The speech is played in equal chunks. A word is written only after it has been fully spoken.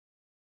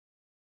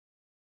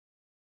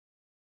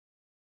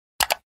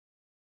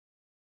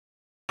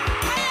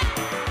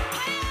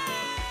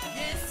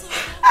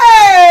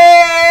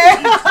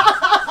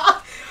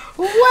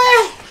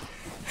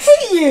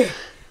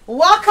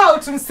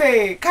Workout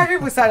msee.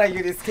 Karibu sana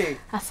Eunice K.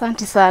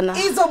 Asante sana.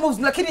 Hizo moves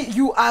lakini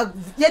you are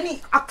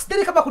yani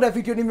accidentally kama kuna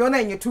video nimeona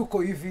yenye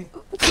tuko hivi.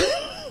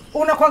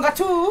 Unakwanga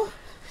tu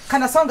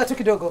kana songa tu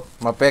kidogo.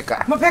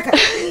 Mapeka.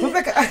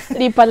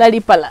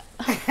 Lipala.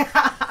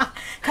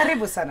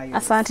 Karibu sana Eunice.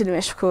 Asante,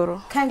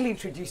 nimeshukuru. Kindly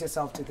introduce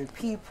yourself to the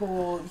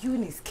people.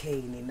 Eunice K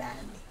ni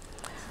nani?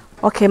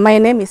 Okay, my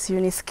name is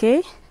Eunice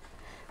K.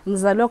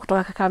 Mzaliwa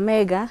kutoka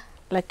Kakamega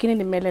lakini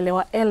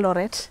nimelelewa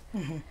Eldoret.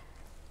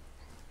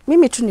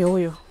 Mimi tu ni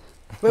huyu.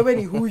 Wewe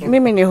ni huyu.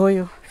 Mimi ni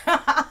huyu.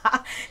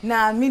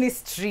 Na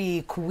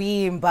ministry,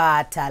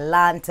 kuimba,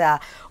 talanta,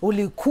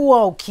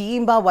 ulikuwa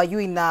ukiimba, were you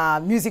in a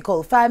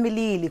musical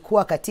family,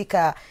 ilikuwa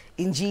katika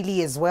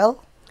injili as well?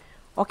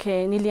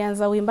 Okay,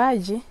 nilianza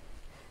uimbaji,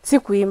 si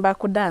kuimba,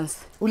 kudance.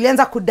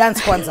 Ulianza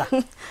kudance kwanza?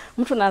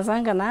 Mtu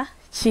nazanga na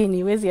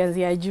chini, wezi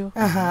anzia juu.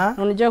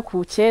 Unajua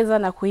kucheza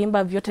na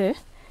kuimba vyote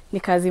ni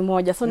kazi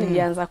moja. So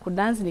nilianza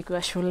kudance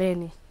nikiwa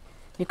shuleni,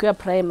 nikiwa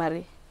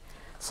primary.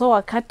 So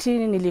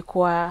wakati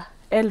nilikuwa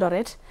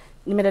Eldoret,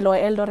 nimelelewa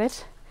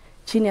Eldoret,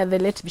 chini ya the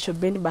late Bishop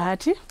Ben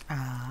Bahati.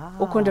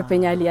 Huko ndio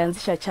penye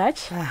alianzisha church.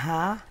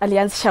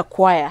 Alianzisha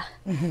choir.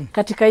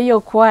 Katika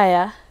hiyo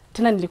choir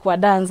tena nilikuwa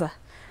dancer.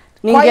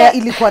 Choir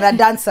ilikuwa na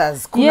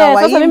dancers. Kuna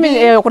waimbi. Sasa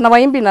mimi kuna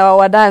waimbi na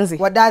wadanzi.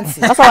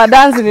 Sasa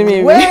wadanzi ni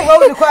mimi. Wewe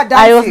ulikuwa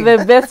dancing. I was the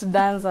best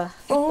dancer.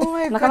 Oh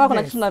my God. Na kama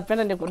kuna kitu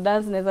napenda ni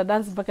kudance, naweza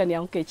dance mpaka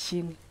nianguke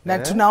chini. Na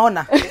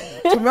tunaona.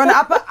 Tumeona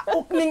hapa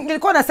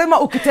nilikuwa nasema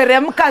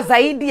ukiteremka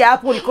zaidi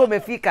hapo ulikuwa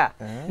umefika.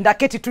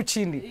 Ndaketi tu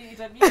chini.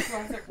 Itabidi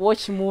tuanze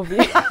watch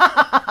movie.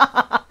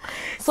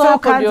 So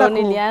hapo ndio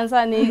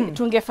nilianza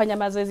tungefanya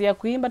mazoezi ya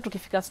kuimba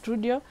tukifika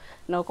studio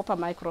na ukopa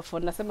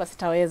microphone. Nasema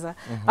sitaweza.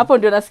 Hapo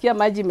ndio nasikia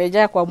maji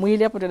imejaa kwa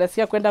mwili, hapo ndio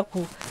nasikia kwenda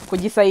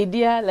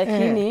kujisaidia,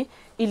 lakini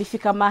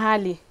ilifika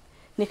mahali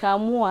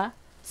nikaamua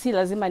si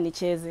lazima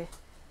nicheze.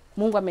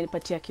 Mungu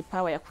amenipatia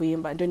kipawa ya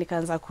kuimba, ndio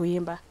nikaanza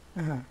kuimba.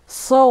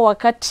 So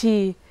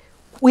wakati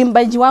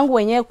uimbaji wangu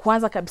wenyewe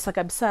kuanza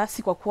kabisa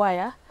si kwa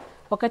kwaya,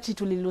 wakati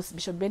tulilose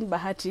Bishop Ben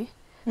Bahati,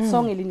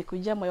 song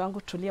ilinikujia moyo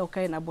wangu, tulia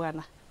ukae na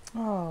Bwana.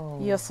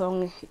 Hiyo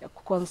song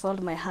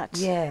console my heart.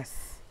 Yes.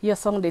 Hiyo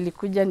song ndio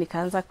ilikuja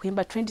nikaanza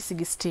kuimba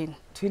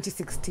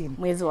 2016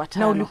 mwezi wa 5.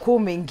 Na ulikuwa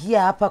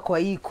umeingia hapa kwa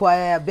hii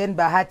kwaya ya Ben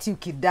Bahati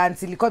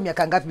ukidance, ilikuwa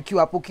miaka ngapi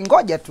ukiwa hapo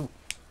ukingoja tu?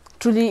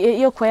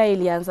 Hiyo kwaya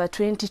ilianza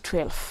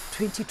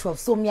 2012.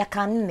 So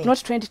miaka 4.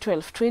 Not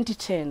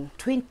 2012,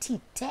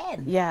 2010.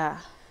 Yeah.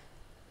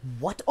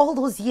 What all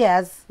those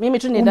years? Mimi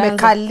tu ni dancer.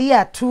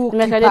 Umekalia tu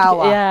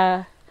kipawa.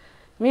 Yeah.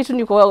 Mimi tu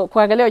ni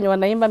kuangalia wenye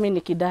wanaimba, mimi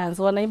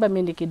nikidance, wanaimba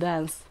mimi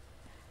nikidance.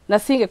 Na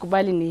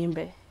singekubali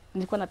niimbe.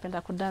 Nilikuwa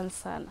napenda kudance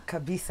sana.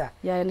 Kabisa.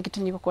 Yeah, ni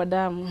kitu niko kwa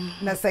damu.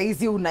 Na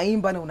saizi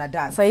unaimba na una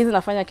dance. Saizi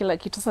nafanya kila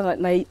kitu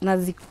sana,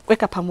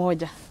 naziweka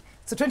pamoja.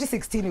 So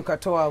 2016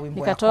 ukatoa wimbo ya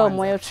kwanza. Nikatoa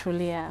Moyo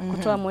Tulia.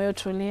 Kutoa Moyo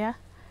Tulia.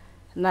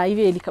 Na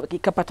hivi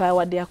ikapata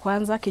award ya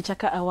kwanza,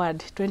 Kichaka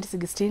Award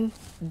 2016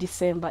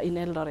 December in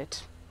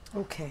Eldoret.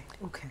 Okay.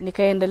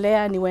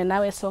 Nikaendelea Niwe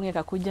Nawe song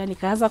ikakuja,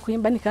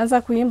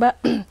 nikaanza kuimba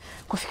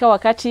kufika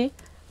wakati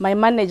my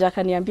manager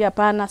akaniambia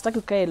hapana, sitaki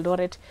ukae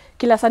Eldoret.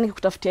 Kila saa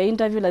nikikutafutia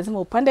interview lazima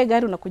upande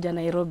gari unakuja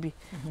Nairobi.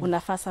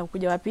 Unafaa sasa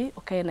kuja wapi?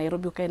 Ukae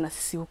Nairobi, ukae na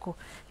sisi huko.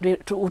 Ndio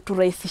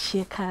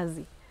uturahisishie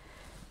kazi.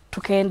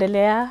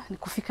 Tukaendelea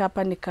kufika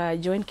hapa nika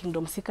join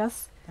Kingdom Seekers.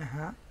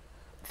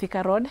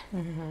 Thika Road.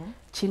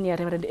 Chini ya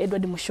Reverend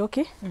Edward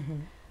Mushoki.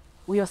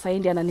 Huyo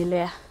saindi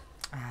ananilea.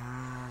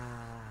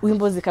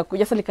 Wimbo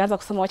zikakuja, sasa nikaanza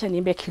kusema wacha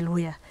niimbe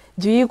Kiluya.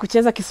 Juu hii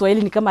kucheza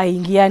Kiswahili ni kama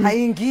haingiani.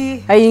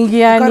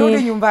 Haingiani.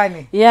 Ukarudi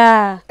nyumbani.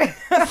 Yeah.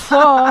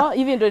 So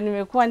hivi ndio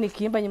nimekuwa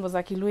nikiimba nyimbo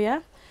za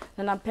Kiluya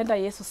na nampenda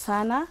Yesu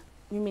sana.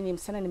 Mimi ni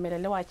msichana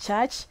nimelelewa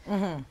church.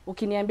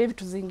 Ukiniambia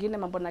vitu zingine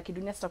mambo na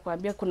kidunia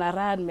sitakwambia kuna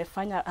raha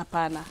nimefanya,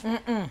 hapana.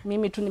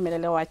 Mimi tu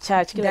nimelelewa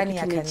church, kila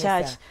kitu ni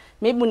church.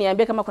 Maybe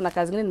uniambie kama kuna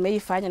kazi nyingine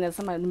nimeifanya,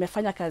 nasema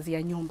nimefanya kazi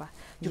ya nyumba.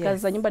 Juu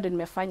kazi za nyumba ndio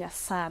nimefanya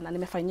sana.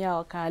 Nimefanyia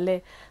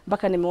wakale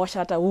mpaka nimeosha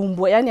hata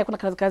umbo. Yaani hakuna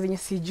kazi yenye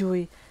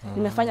sijui.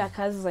 Nimefanya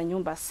kazi za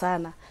nyumba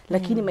sana,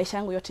 lakini maisha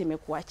yangu yote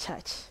imekuwa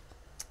church.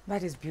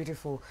 That is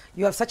beautiful.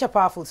 You have such a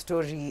powerful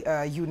story,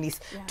 Eunice.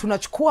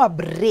 Tunachukua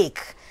break.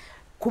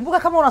 Kumbuka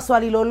kama una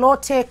swali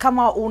lolote,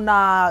 kama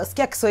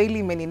unasikia Kiswahili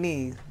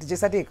imenini, DJ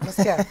Sadiq,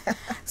 unasikia?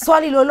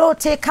 Swali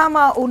lolote,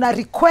 kama una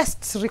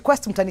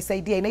request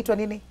mtanisaidia. Inaitwa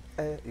nini?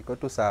 Iko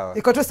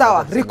tu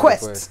sawa.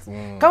 Request.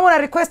 Kama una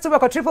request tuba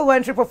kwa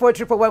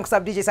 111444411 kwa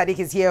sababu DJ Sadiq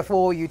is here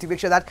for you to make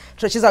sure that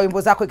tunacheza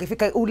wimbo zako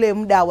ikifika ule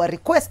muda wa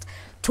request.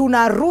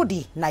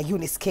 Tunarudi na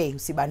Eunice K,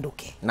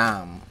 usibanduke.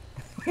 Naam.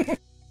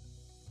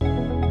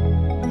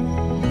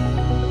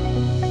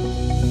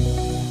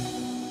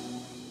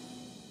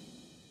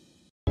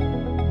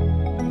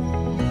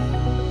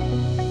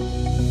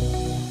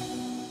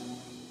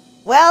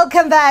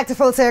 Welcome back to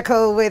Full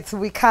Circle with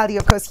Wikali.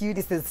 Of course,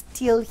 Eunice is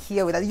still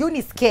here with us.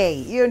 Eunice K,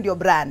 you and your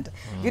brand.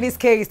 Eunice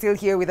K is still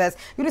here with us.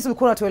 Eunice,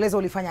 ulikuwa unatueleza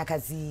ulifanya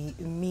kazi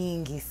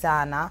mingi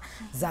sana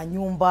za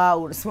nyumba,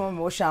 unasema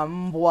umeosha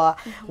mbwa.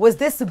 Was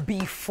this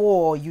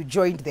before you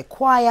joined the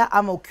choir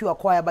ama ukiwa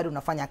choir bado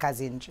unafanya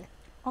kazi nje?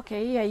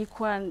 Okay, hii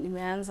haikuwa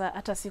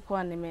hata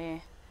sikuwa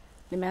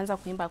nimeanza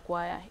kuimba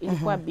kwaya.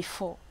 Ilikuwa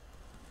before.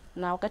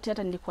 Na wakati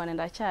hata nilikuwa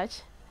naenda church,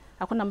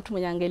 hakuna mtu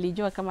mwenye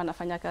angelijua kama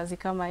nafanya kazi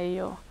kama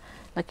hiyo.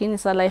 Lakini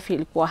life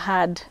ilikuwa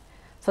hard.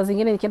 Saa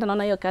zingine nikienda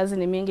naona hiyo kazi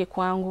ni mingi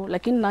kwangu,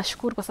 lakini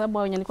nashukuru kwa sababu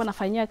wenye nilikuwa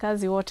nafanyia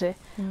kazi wote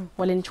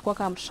walinichukua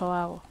kama mtoto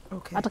wao.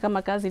 Okay. Hata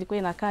kama kazi ilikuwa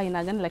inakaa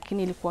inagani,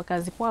 lakini ilikuwa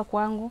kazi poa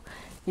kwangu.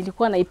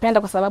 Nilikuwa naipenda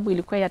kwa sababu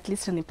ilikuwa at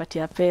least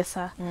nipatia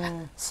pesa.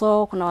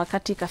 So kuna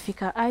wakati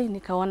ikafika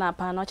nikaona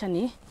hapana, acha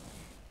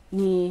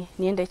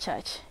niende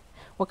church.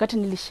 Wakati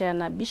nilishare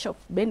na Bishop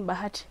Ben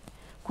Bahati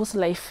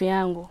kuhusu life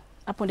yangu,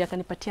 hapo ndiye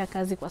akanipatia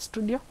kazi kwa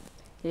studio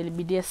ya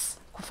LBDS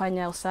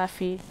kufanya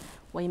usafi,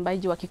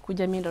 waimbaji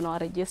wakikuja mimi ndo na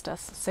register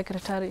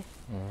secretary.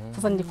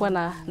 Sasa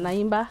nilikuwa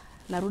naimba,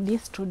 narudi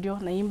studio,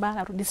 naimba,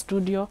 narudi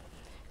studio.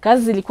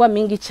 Kazi zilikuwa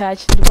mingi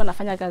church, nilikuwa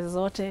nafanya kazi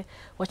zote.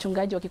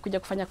 Wachungaji wakikuja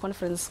kufanya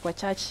conference kwa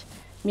church,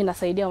 mimi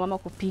nasaidia mama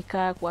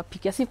kupika,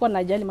 kuwapikia. Sikuwa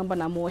najali mambo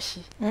na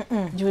moshi.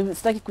 Juu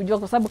sitaki kujua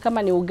kwa sababu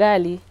kama ni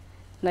ugali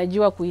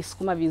najua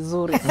kuisukuma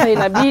vizuri. Sasa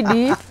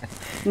inabidi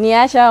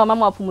niacha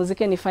mama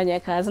wapumzike nifanye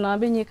kazi.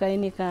 Nawaambia nyinyi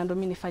kaeni kando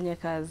mimi nifanye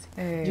kazi.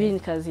 Juu ni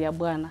kazi ya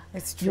Bwana.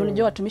 Juu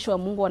unajua watumishi wa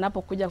Mungu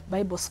wanapokuja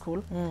Bible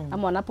school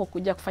ama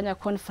wanapokuja kufanya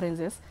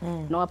conferences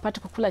na wapate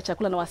kukula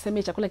chakula na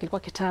waseme chakula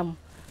kilikuwa kitamu.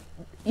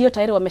 Hiyo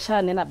tayari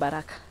wameshanena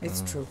baraka.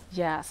 It's true.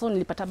 Yeah, so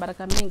nilipata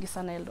baraka mingi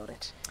sana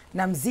Eldoret.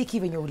 Na mziki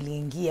venye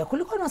uliingia,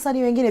 kulikuwa na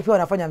wasanii wengine pia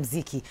wanafanya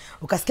mziki.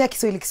 Ukasikia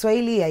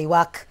Kiswahili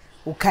haiwak,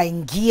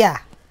 ukaingia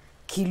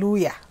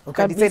Kiluya,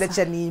 ukadecide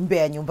acha niimbe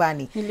ya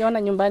nyumbani.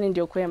 Niliona nyumbani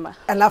ndio kwema.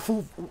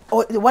 Alafu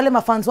wale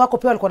mafans wako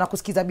pia walikuwa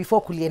nakusikiza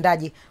before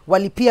kuliendaje?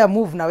 Walipia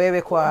move na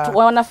wewe kwa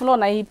wana flow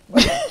na hii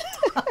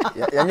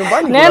ya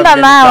nyumbani nenda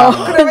nao.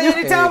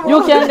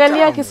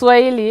 Ukiangalia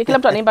Kiswahili, kila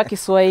mtu anaimba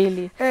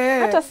Kiswahili.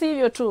 Hata si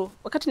hivyo tu.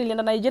 Wakati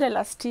nilienda Nigeria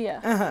last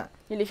year,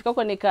 nilifika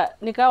huko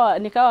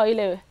nikawa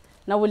ile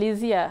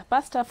naulizia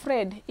Pastor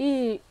Fred,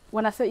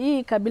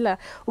 hii kabila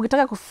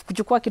ukitaka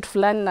kuchukua kitu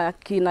fulani na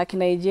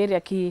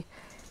Nigeria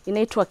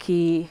inaitwa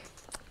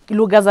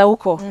lugha za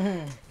huko.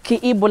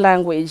 Kiibu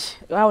language.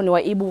 Wao ni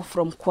Waibu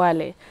from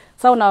Kwale.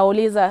 Sasa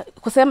unawauliza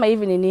kusema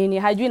hivi ni nini?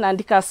 Hajui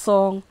naandika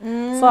song.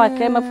 So I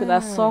came up with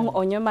a song,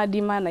 Onyoma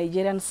Dima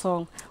Nigerian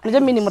song. Unajua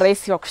mimi ni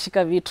mrahisi wa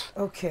kushika vitu.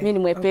 Mimi ni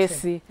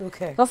mwepesi.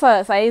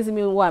 Sasa saa hizi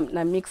mimi huwa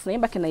na mix,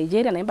 naimba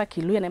Nigeria, naimba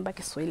Kiluya, naimba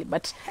Kiswahili,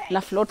 but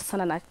na float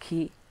sana na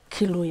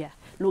Kiluya,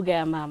 lugha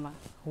ya mama.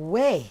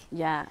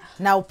 Yeah.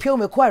 Na pia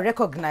umekuwa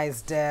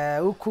recognized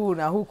huku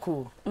na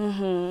huku.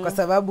 Kwa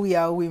sababu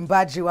ya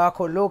uimbaji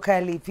wako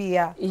locally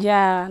pia.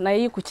 Yeah, na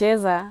hii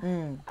kucheza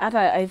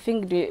hata I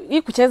think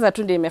hii kucheza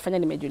tu ndio imefanya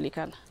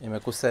nimejulikana.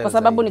 Imekusell. Kwa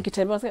sababu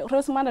nikitembea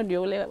Rose Mwando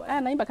ndio ule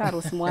naimba kama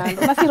Rose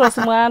Mwando. Na si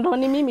Rose Mwando,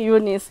 ni mimi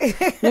Eunice.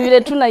 Ni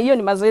vile tu na hiyo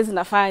ni mazoezi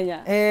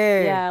nafanya.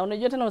 Yeah,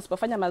 unajua tena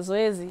usipofanya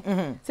mazoezi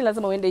si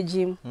lazima uende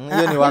gym.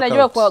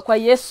 Unajua kwa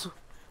Yesu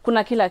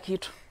kuna kila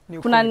kitu.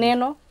 Kuna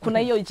neno, kuna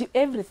hiyo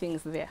everything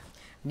is there.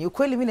 Ni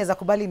ukweli mimi naweza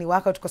kubali ni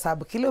workout kwa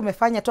sababu kile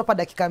umefanya topa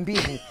dakika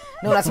 2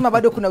 na unasema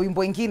bado kuna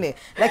wimbo wengine.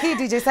 Lakini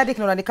DJ Sadik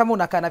naona ni kama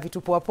unakaa na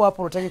vitu poa poa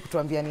hapo, unataka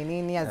kutuambia ni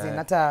nini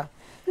hata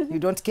you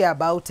don't care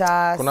about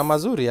us. Kuna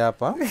mazuri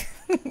hapa.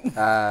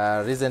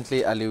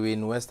 Recently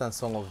aliwin Western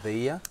Song of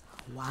the Year.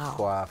 Wow.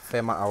 Kwa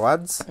FEMA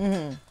Awards.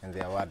 And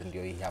the award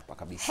ndio hii hapa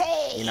kabisa.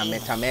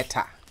 Ina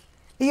meta.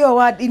 Hiyo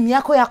award ni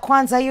yako ya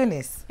kwanza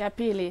Eunice? Ya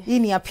pili. Hii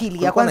ni ya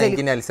pili. Ya kwanza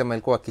nyingine alisema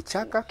ilikuwa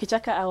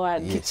Kichaka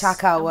Award. Yes.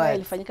 Kichaka Award.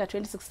 Ilifanyika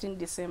 2016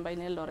 December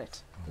in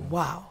Eldoret.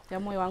 Wow. Ya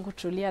moyo wangu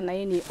tulia, na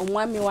hii ni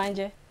Omwami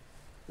Wanje.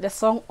 The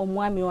song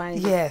Omwami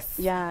Wanje. Yes.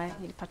 Yeah,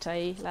 nilipata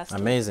hii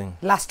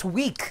last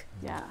week.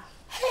 Yeah.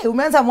 Hey,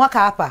 umeanza mwaka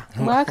hapa?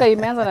 Mwaka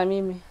imeanza na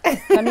mimi.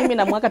 Na mimi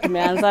na mwaka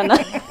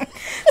tumeanzana.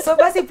 So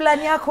basi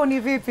plan yako ni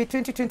vipi?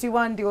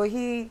 2021 ndio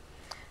hii.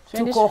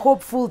 Tuko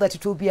hopeful that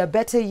it will be a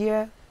better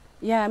year.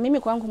 Yeah, mimi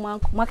kwangu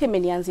mwaka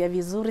imenianzia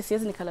vizuri,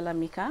 siwezi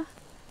nikalalamika.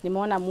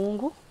 Nimeona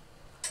Mungu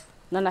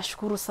na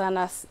nashukuru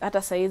sana.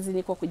 Hata saizi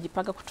niko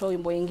kujipanga kutoa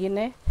wimbo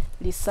wengine,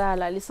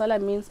 Lisala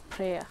means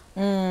prayer.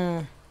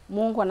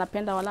 Mungu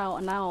anapenda wala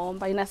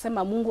wanaoomba.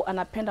 Inasema Mungu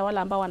anapenda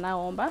wala ambao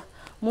wanaoomba.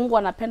 Mungu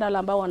anapenda wala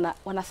ambao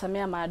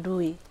wanasamea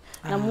maadui.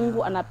 Na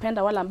Mungu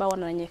anapenda wala ambao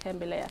wananyenyekea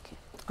mbele yake.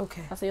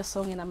 Okay. Sasa hiyo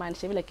song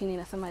inamaanisha vile, lakini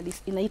inasema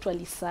inaitwa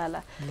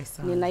Lisala.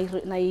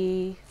 Na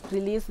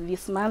release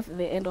this month,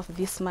 the end of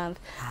this month.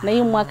 Na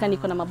hii mwaka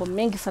niko na mambo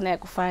mengi sana ya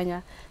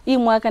kufanya. Hii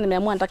mwaka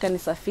nimeamua nataka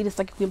nisafiri,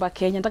 sitaki kuimba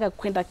Kenya, nataka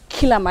kwenda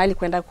kila mahali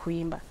kwenda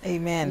kuimba.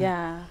 Amen.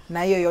 Yeah.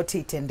 Na hiyo yote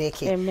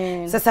itendeke.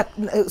 Amen. Sasa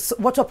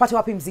watu wapate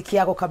wapi mziki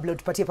yako kabla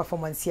tupatie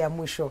performance ya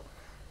mwisho?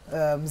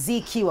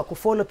 Mziki wa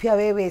kufollow pia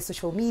wewe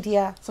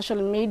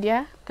social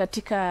media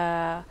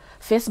katika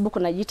Facebook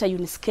unajiita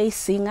Eunice K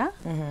singer.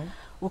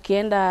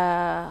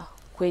 Ukienda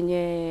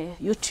kwenye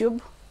YouTube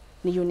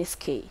ni Eunice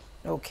K.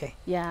 Okay.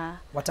 Yeah.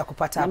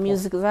 Watakupata hapo. Na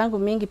music zangu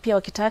mingi pia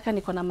wakitaka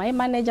niko na my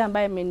manager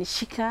ambaye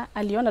amenishika,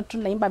 aliona tu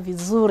naimba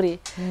vizuri.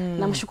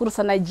 Namshukuru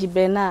sana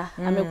Jibena,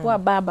 amekuwa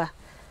baba.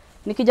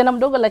 Ni kijana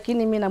mdogo lakini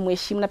mimi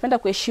namheshimu. Napenda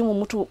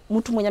kuheshimu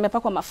mtu mwenye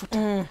amepakwa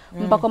mafuta.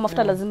 Mpakwa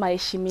mafuta lazima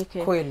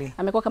aheshimike. Kweli.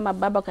 Amekuwa kama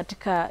baba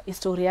katika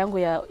historia yangu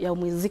ya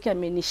muziki,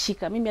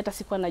 amenishika. Mimi hata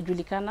sikuwa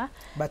najulikana,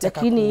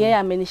 lakini yeye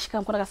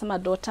amenishika mkono akasema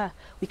daughter,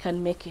 we can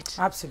make it.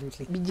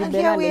 Absolutely.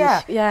 Bijibera ni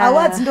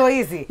awards ndo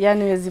hizi.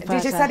 Yani wezipata.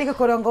 DJ Sadik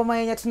kwa ngoma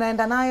yenye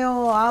tunaenda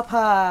nayo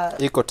hapa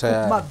iko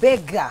tayari.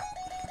 Mabega.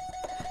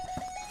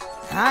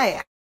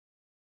 Haya.